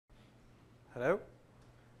Hello.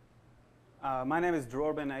 My name is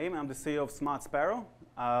Dror Ben Naim. I'm the CEO of Smart Sparrow.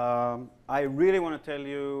 I really want to tell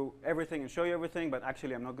you everything and show you everything, but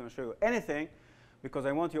actually I'm not going to show you anything because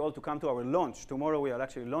I want you all to come to our launch. Tomorrow we are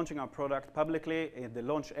actually launching our product publicly in the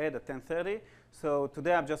launch ad at 10:30. So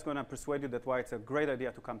today I'm just going to persuade you that why it's a great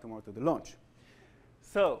idea to come tomorrow to the launch.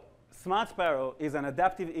 So Smart Sparrow is an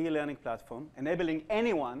adaptive e-learning platform enabling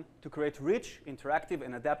anyone to create rich, interactive,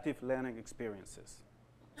 and adaptive learning experiences.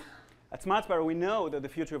 At Smart Sparrow, we know that the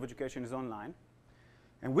future of education is online,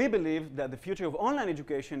 and we believe that the future of online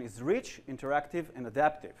education is rich, interactive, and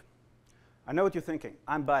adaptive. I know what you're thinking.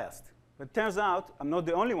 I'm biased. But it turns out I'm not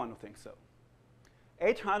the only one who thinks so.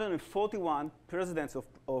 841 presidents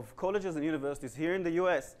of colleges and universities here in the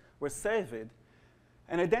US were surveyed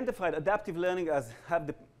and identified adaptive learning as have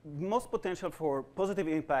the most potential for positive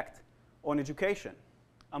impact on education,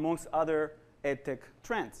 amongst other edtech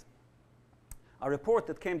trends. A report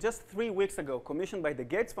that came just 3 weeks ago, commissioned by the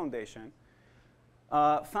Gates Foundation,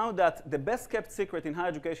 found that the best kept secret in higher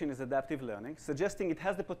education is adaptive learning, suggesting it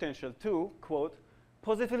has the potential to, quote,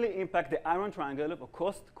 positively impact the iron triangle of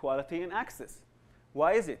cost, quality, and access.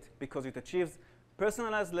 Why is it? Because it achieves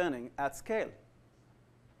personalized learning at scale.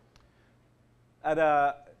 At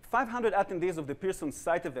 500 attendees of the Pearson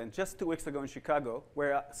Site event just 2 weeks ago in Chicago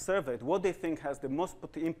were surveyed what they think has the most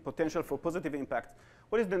potential for positive impact.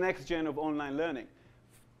 What is the next gen of online learning?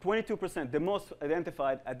 22%, the most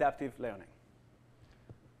identified adaptive learning.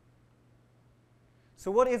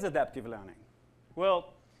 So what is adaptive learning?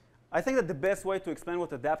 Well, I think that the best way to explain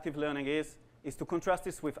what adaptive learning is to contrast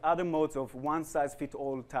this with other modes of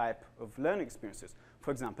one-size-fits-all type of learning experiences.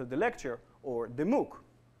 For example, the lecture or the MOOC.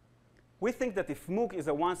 We think that if MOOC is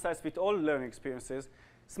a one-size-fits-all learning experiences,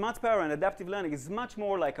 Smart Sparrow and adaptive learning is much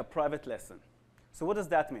more like a private lesson. So what does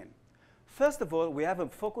that mean? First of all, we have a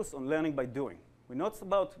focus on learning by doing. We're not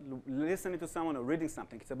about listening to someone or reading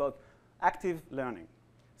something. It's about active learning.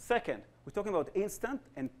 Second, we're talking about instant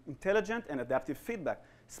and intelligent and adaptive feedback,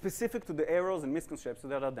 specific to the errors and misconceptions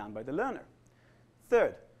that are done by the learner.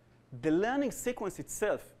 Third, the learning sequence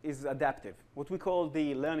itself is adaptive, what we call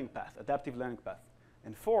the learning path, adaptive learning path.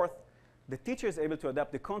 And fourth, the teacher is able to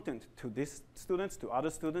adapt the content to these students, to other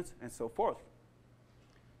students, and so forth.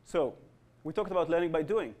 So we talked about learning by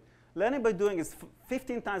doing. Learning by doing is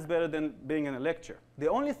 15 times better than being in a lecture. The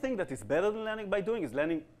only thing that is better than learning by doing is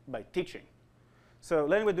learning by teaching. So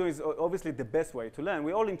learning by doing is obviously the best way to learn.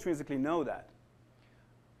 We all intrinsically know that.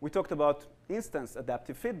 We talked about instance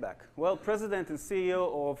adaptive feedback. Well, president and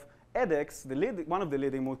CEO of edX, one of the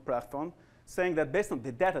leading MOOC platforms, saying that based on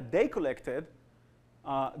the data they collected,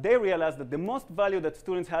 they realized that the most value that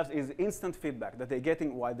students have is instant feedback that they're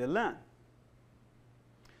getting while they learn.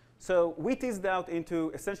 So we teased out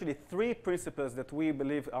into essentially 3 principles that we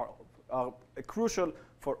believe are crucial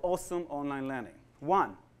for awesome online learning.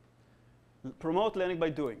 1, promote learning by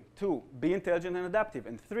doing. 2, be intelligent and adaptive.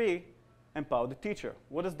 And 3, empower the teacher.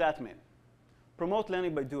 What does that mean? Promote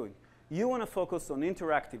learning by doing. You want to focus on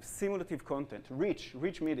interactive, simulative content,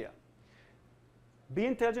 rich media. Be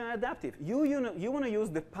intelligent and adaptive. You want to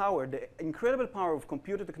use the power, the incredible power of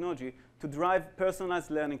computer technology to drive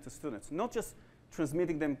personalized learning to students, not just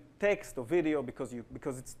transmitting them text or video because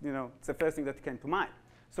it's the first thing that came to mind.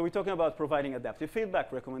 So we're talking about providing adaptive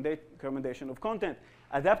feedback, recommendation of content,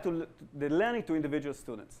 adapt to the learning to individual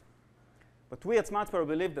students. But we at Smart Sparrow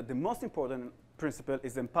believe that the most important principle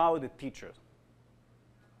is empower the teacher.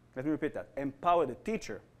 Let me repeat that. Empower the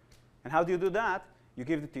teacher. And how do you do that? You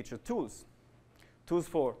give the teacher tools. Tools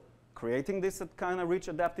for creating this kind of rich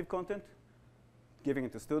adaptive content, giving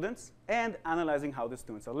it to students, and analyzing how the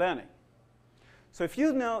students are learning. So if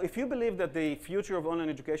you believe that the future of online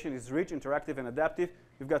education is rich, interactive, and adaptive,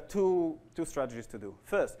 you've got two strategies to do.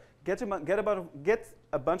 First, get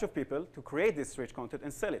a bunch of people to create this rich content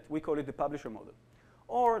and sell it. We call it the publisher model.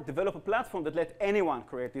 Or develop a platform that lets anyone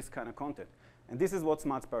create this kind of content. And this is what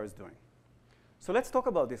Smart Sparrow is doing. So let's talk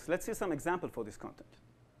about this. Let's see some example for this content.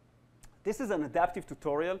 This is an adaptive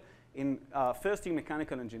tutorial in first-year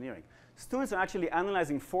mechanical engineering. Students are actually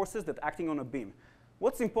analyzing forces that are acting on a beam.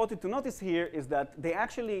 What's important to notice here is that they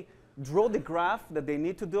actually draw the graph that they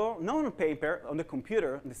need to draw, not on paper, on the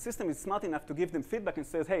computer. And the system is smart enough to give them feedback and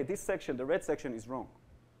says, hey, this section, the red section, is wrong.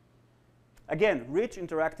 Again, rich,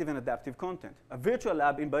 interactive, and adaptive content. A virtual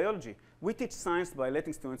lab in biology. We teach science by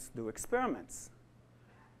letting students do experiments.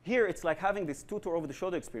 Here, it's like having this tutor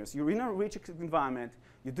over-the-shoulder experience. You're in a rich environment.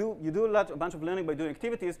 You do a bunch of learning by doing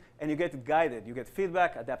activities, and you get guided. You get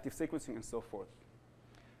feedback, adaptive sequencing, and so forth.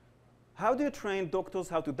 How do you train doctors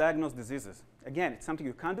how to diagnose diseases? Again, it's something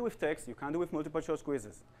you can't do with text. You can't do with multiple choice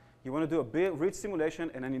quizzes. You want to do a big, rich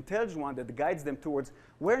simulation and an intelligent one that guides them towards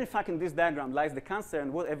where, in fact, in this diagram lies the cancer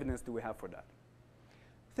and what evidence do we have for that.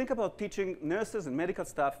 Think about teaching nurses and medical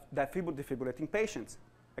staff defibrillating patients.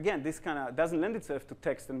 Again, this kind of doesn't lend itself to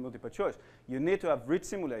text and multiple choice. You need to have rich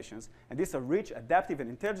simulations, and these are rich, adaptive, and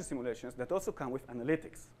intelligent simulations that also come with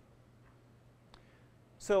analytics.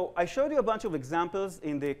 So I showed you a bunch of examples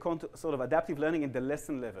in the sort of adaptive learning in the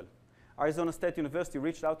lesson level. Arizona State University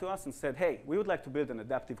reached out to us and said, hey, we would like to build an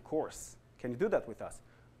adaptive course. Can you do that with us?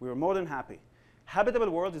 We were more than happy. Habitable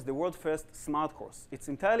World is the world's first smart course. It's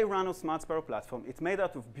entirely run on Smart Sparrow platform. It's made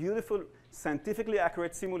out of beautiful, scientifically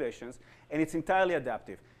accurate simulations, and it's entirely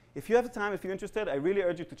adaptive. If you have time, if you're interested, I really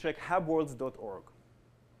urge you to check habworlds.org.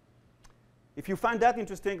 If you find that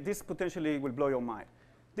interesting, this potentially will blow your mind.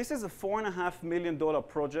 This is a $4.5 million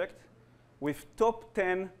project with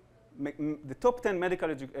the top 10 medical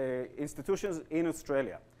institutions in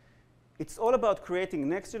Australia. It's all about creating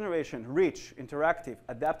next generation, rich, interactive,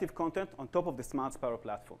 adaptive content on top of the Smart Sparrow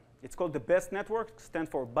platform. It's called the BEST Network,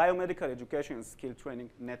 stands for Biomedical Education and Skill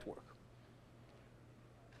Training Network.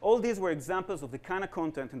 All these were examples of the kind of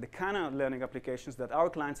content and the kind of learning applications that our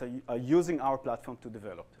clients are using our platform to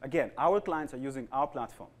develop. Again, our clients are using our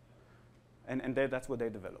platform, and that's what they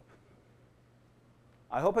develop.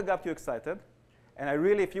 I hope I got you excited. And I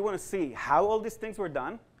really, if you want to see how all these things were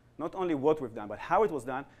done, not only what we've done, but how it was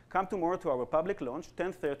done, come tomorrow to our public launch,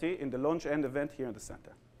 10:30, in the launch end event here in the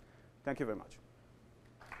center. Thank you very much.